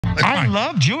I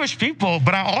love Jewish people,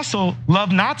 but I also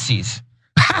love Nazis.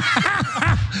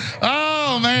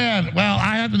 Oh, man. Well,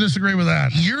 I have to disagree with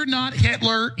that. You're not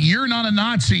Hitler. You're not a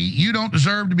Nazi. You don't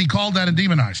deserve to be called that and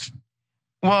demonized.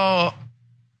 Well,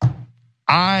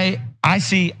 I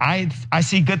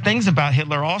see good things about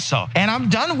Hitler also, and I'm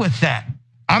done with that.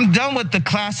 I'm done with the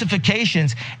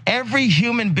classifications. Every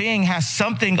human being has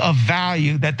something of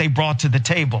value that they brought to the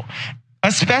table,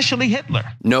 especially Hitler.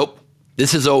 Nope.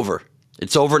 This is over.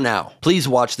 It's over now. Please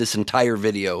watch this entire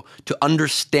video to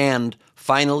understand,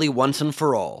 finally, once and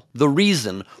for all, the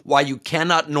reason why you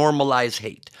cannot normalize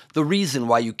hate, the reason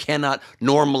why you cannot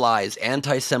normalize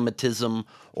anti-Semitism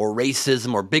or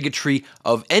racism or bigotry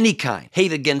of any kind,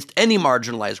 hate against any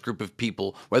marginalized group of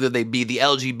people, whether they be the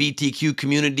LGBTQ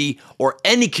community or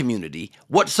any community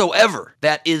whatsoever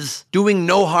that is doing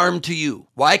no harm to you.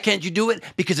 Why can't you do it?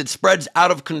 Because it spreads out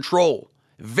of control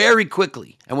very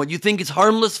quickly. And what you think is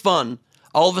harmless fun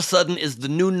all of a sudden is the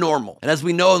new normal. And as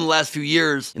we know in the last few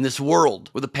years in this world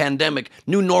with a pandemic,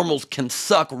 new normals can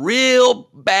suck real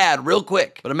bad real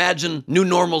quick. But imagine new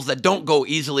normals that don't go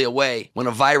easily away when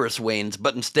a virus wanes,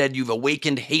 but instead you've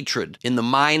awakened hatred in the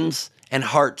minds and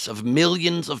hearts of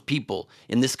millions of people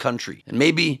in this country, and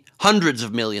maybe hundreds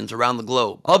of millions around the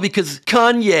globe. All because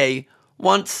Kanye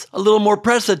wants a little more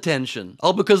press attention.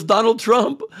 All because Donald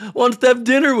Trump wants to have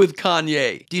dinner with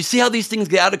Kanye. Do you see how these things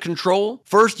get out of control?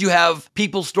 First, you have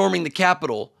people storming the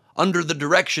Capitol under the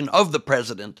direction of the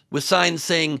president with signs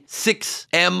saying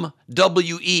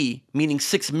 6MWE, meaning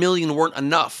 6 million weren't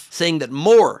enough, saying that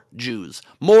more Jews,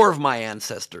 more of my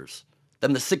ancestors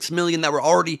than the 6 million that were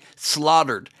already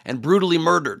slaughtered and brutally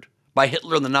murdered by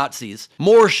Hitler and the Nazis,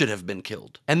 more should have been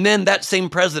killed. And then that same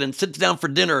president sits down for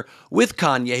dinner with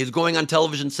Kanye, who's going on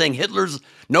television saying Hitler's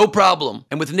no problem,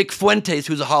 and with Nick Fuentes,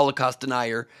 who's a Holocaust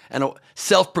denier and a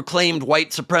self-proclaimed white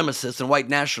supremacist and white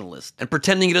nationalist, and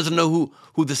pretending he doesn't know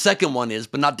who the second one is,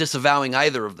 but not disavowing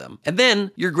either of them. And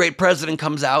then your great president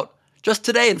comes out just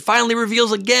today and finally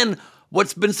reveals again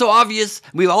what's been so obvious,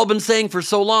 we've all been saying for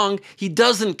so long. He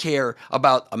doesn't care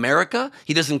about America.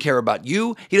 He doesn't care about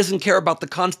you. He doesn't care about the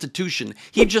Constitution.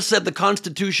 He just said the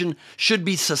Constitution should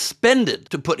be suspended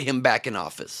to put him back in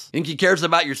office. Think he cares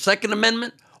about your Second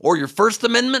Amendment or your First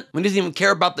Amendment when he doesn't even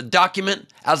care about the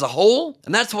document as a whole?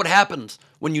 And that's what happens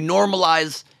when you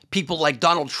normalize people like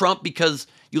Donald Trump because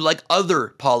you like other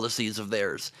policies of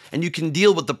theirs, and you can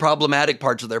deal with the problematic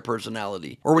parts of their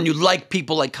personality. Or when you like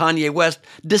people like Kanye West,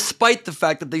 despite the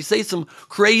fact that they say some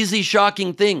crazy,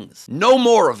 shocking things. No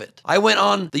more of it. I went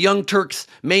on the Young Turks'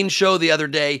 main show the other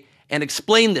day and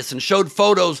explained this and showed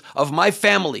photos of my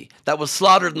family that was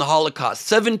slaughtered in the Holocaust.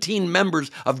 17 members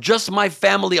of just my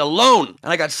family alone.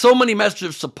 And I got so many messages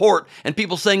of support and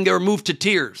people saying they were moved to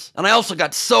tears. And I also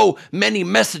got so many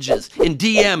messages in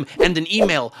DM and in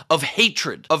email of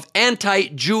hatred, of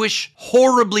anti-Jewish,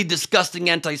 horribly disgusting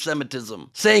anti-Semitism,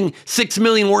 saying 6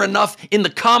 million were enough in the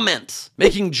comments,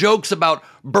 making jokes about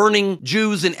burning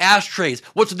Jews in ashtrays.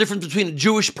 What's the difference between a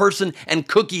Jewish person and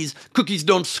cookies? Cookies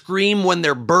don't scream when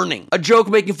they're burning. A joke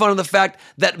making fun of the fact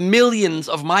that millions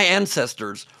of my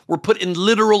ancestors were put in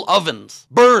literal ovens,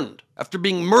 burned after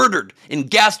being murdered in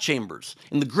gas chambers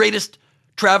in the greatest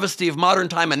travesty of modern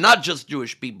time, and not just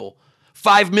Jewish people.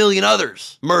 5 million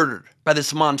others murdered by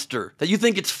this monster that you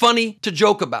think it's funny to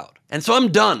joke about. And so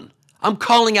I'm done. I'm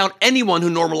calling out anyone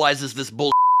who normalizes this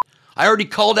bullshit. I already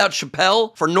called out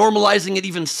Chappelle for normalizing it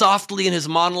even softly in his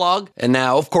monologue. And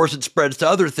now, of course, it spreads to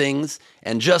other things.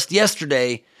 And just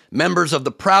yesterday, members of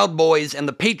the Proud Boys and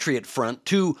the Patriot Front,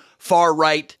 two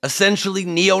far-right, essentially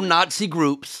neo-Nazi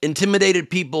groups, intimidated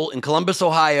people in Columbus,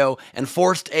 Ohio, and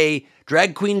forced a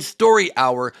drag queen story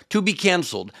hour to be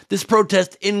canceled. This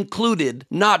protest included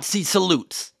Nazi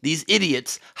salutes. These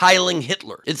idiots hailing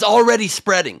Hitler. It's already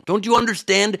spreading. Don't you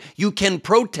understand? You can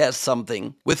protest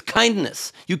something with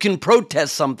kindness. You can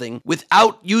protest something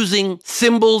without using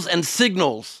symbols and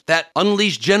signals that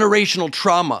unleash generational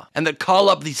trauma and that call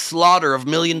up the slaughter of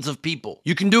millions of people.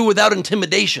 You can do it without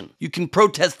intimidation. You can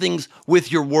protest things with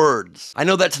your words. I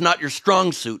know that's not your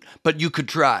strong suit, but you could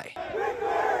try.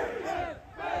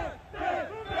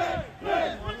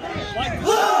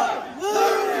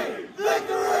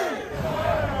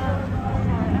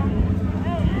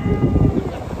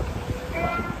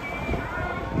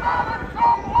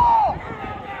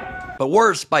 But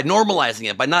worse, by normalizing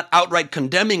it, by not outright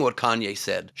condemning what Kanye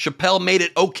said, Chappelle made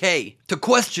it okay to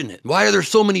question it. Why are there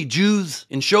so many Jews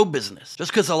in show business?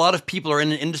 Just because a lot of people are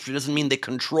in an industry doesn't mean they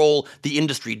control the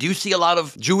industry. Do you see a lot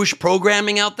of Jewish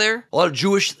programming out there? A lot of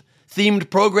Jewish themed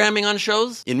programming on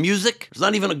shows, in music. There's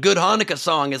not even a good Hanukkah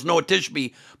song, as Noah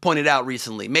Tishby pointed out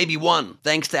recently. Maybe one,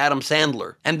 thanks to Adam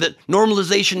Sandler. And that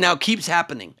normalization now keeps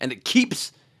happening, and it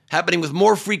keeps happening with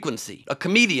more frequency. A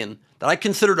comedian that I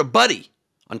considered a buddy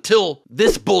until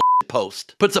this bullshit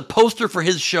post puts a poster for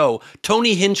his show,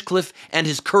 Tony Hinchcliffe and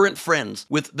his current friends,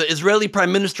 with the Israeli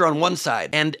Prime Minister on one side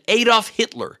and Adolf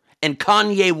Hitler and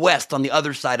Kanye West on the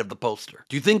other side of the poster.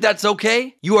 Do you think that's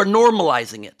okay? You are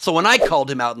normalizing it. So when I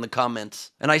called him out in the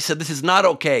comments, and I said this is not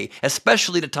okay,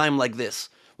 especially at a time like this,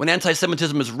 when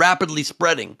anti-Semitism is rapidly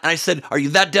spreading, and I said, are you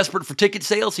that desperate for ticket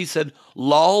sales? He said,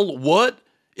 lol, what?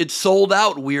 It's sold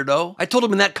out, weirdo. I told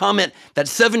him in that comment that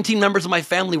 17 members of my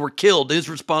family were killed. His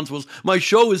response was, my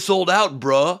show is sold out,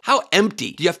 bruh. How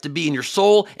empty do you have to be in your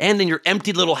soul and in your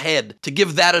empty little head to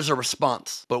give that as a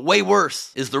response? But way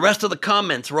worse is the rest of the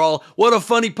comments were all, what a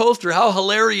funny poster, how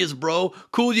hilarious, bro.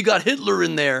 Cool you got Hitler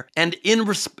in there. And in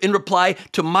reply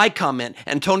to my comment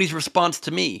and Tony's response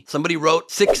to me, somebody wrote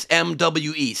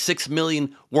 6MWE, 6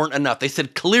 million weren't enough. They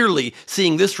said clearly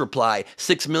seeing this reply,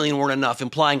 6 million weren't enough,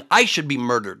 implying I should be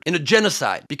murdered in a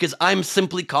genocide because I'm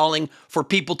simply calling for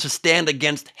people to stand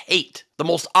against hate. The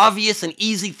most obvious and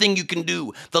easy thing you can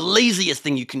do, the laziest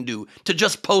thing you can do, to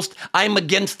just post, I'm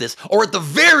against this, or at the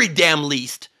very damn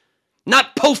least,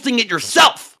 not posting it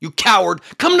yourself, you coward.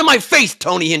 Come to my face,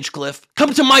 Tony Hinchcliffe.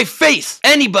 Come to my face.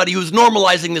 Anybody who's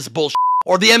normalizing this bullshit.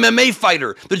 Or the MMA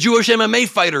fighter, the Jewish MMA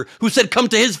fighter who said come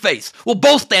to his face. We'll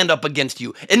both stand up against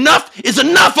you. Enough is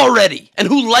enough already. And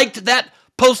who liked that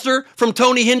poster from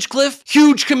Tony Hinchcliffe?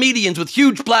 Huge comedians with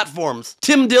huge platforms.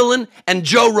 Tim Dillon and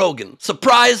Joe Rogan.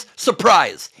 Surprise,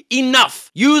 surprise.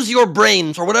 Enough. Use your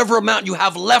brains, or whatever amount you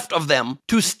have left of them,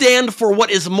 to stand for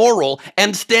what is moral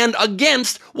and stand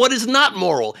against what is not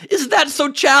moral. Is that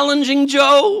so challenging,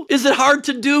 Joe? Is it hard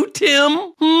to do,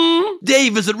 Tim?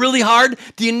 Dave, is it really hard?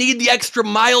 Do you need the extra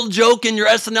mild joke in your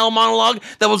SNL monologue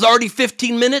that was already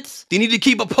 15 minutes? Do you need to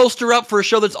keep a poster up for a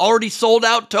show that's already sold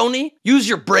out, Tony? Use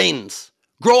your brains.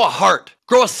 Grow a heart.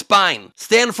 Grow a spine.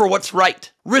 Stand for what's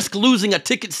right. Risk losing a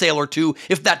ticket sale or two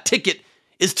if that ticket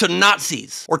is to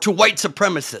Nazis or to white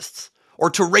supremacists or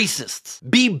to racists.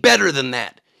 Be better than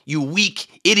that, you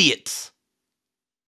weak idiots.